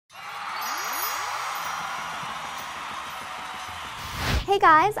Hey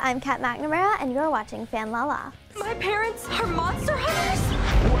guys, I'm Kat McNamara and you're watching Fan Lala. My parents are monster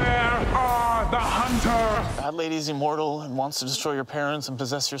hunters? Where are the hunters? That lady's immortal and wants to destroy your parents and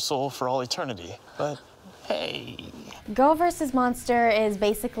possess your soul for all eternity. But hey. Girl vs. Monster is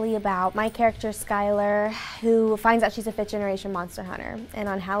basically about my character Skylar, who finds out she's a 5th generation monster hunter. And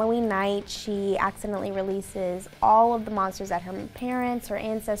on Halloween night, she accidentally releases all of the monsters that her parents, her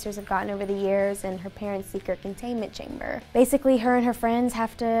ancestors have gotten over the years in her parents' secret containment chamber. Basically, her and her friends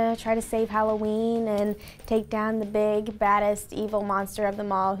have to try to save Halloween and take down the big, baddest, evil monster of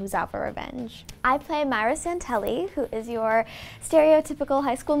them all who's out for revenge. I play Myra Santelli, who is your stereotypical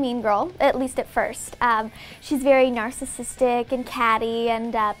high school mean girl, at least at first. She's very narcissistic and catty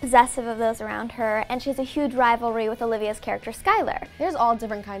and possessive of those around her, and she has a huge rivalry with Olivia's character Skylar. There's all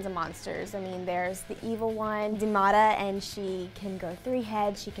different kinds of monsters. I mean, there's the evil one, Demata, and she can grow 3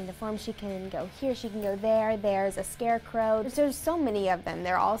 heads, she can deform, she can go here, she can go there. There's a scarecrow. There's so many of them.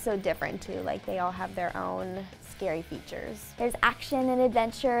 They're all so different too, like they all have their own scary features. There's action and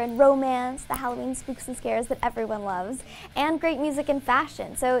adventure and romance, the Halloween spooks and scares that everyone loves, and great music and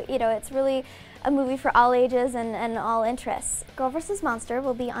fashion. So, you know, it's really a movie for all ages and all interests. Girl vs. Monster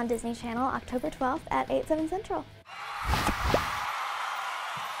will be on Disney Channel October 12th at 8/7 Central.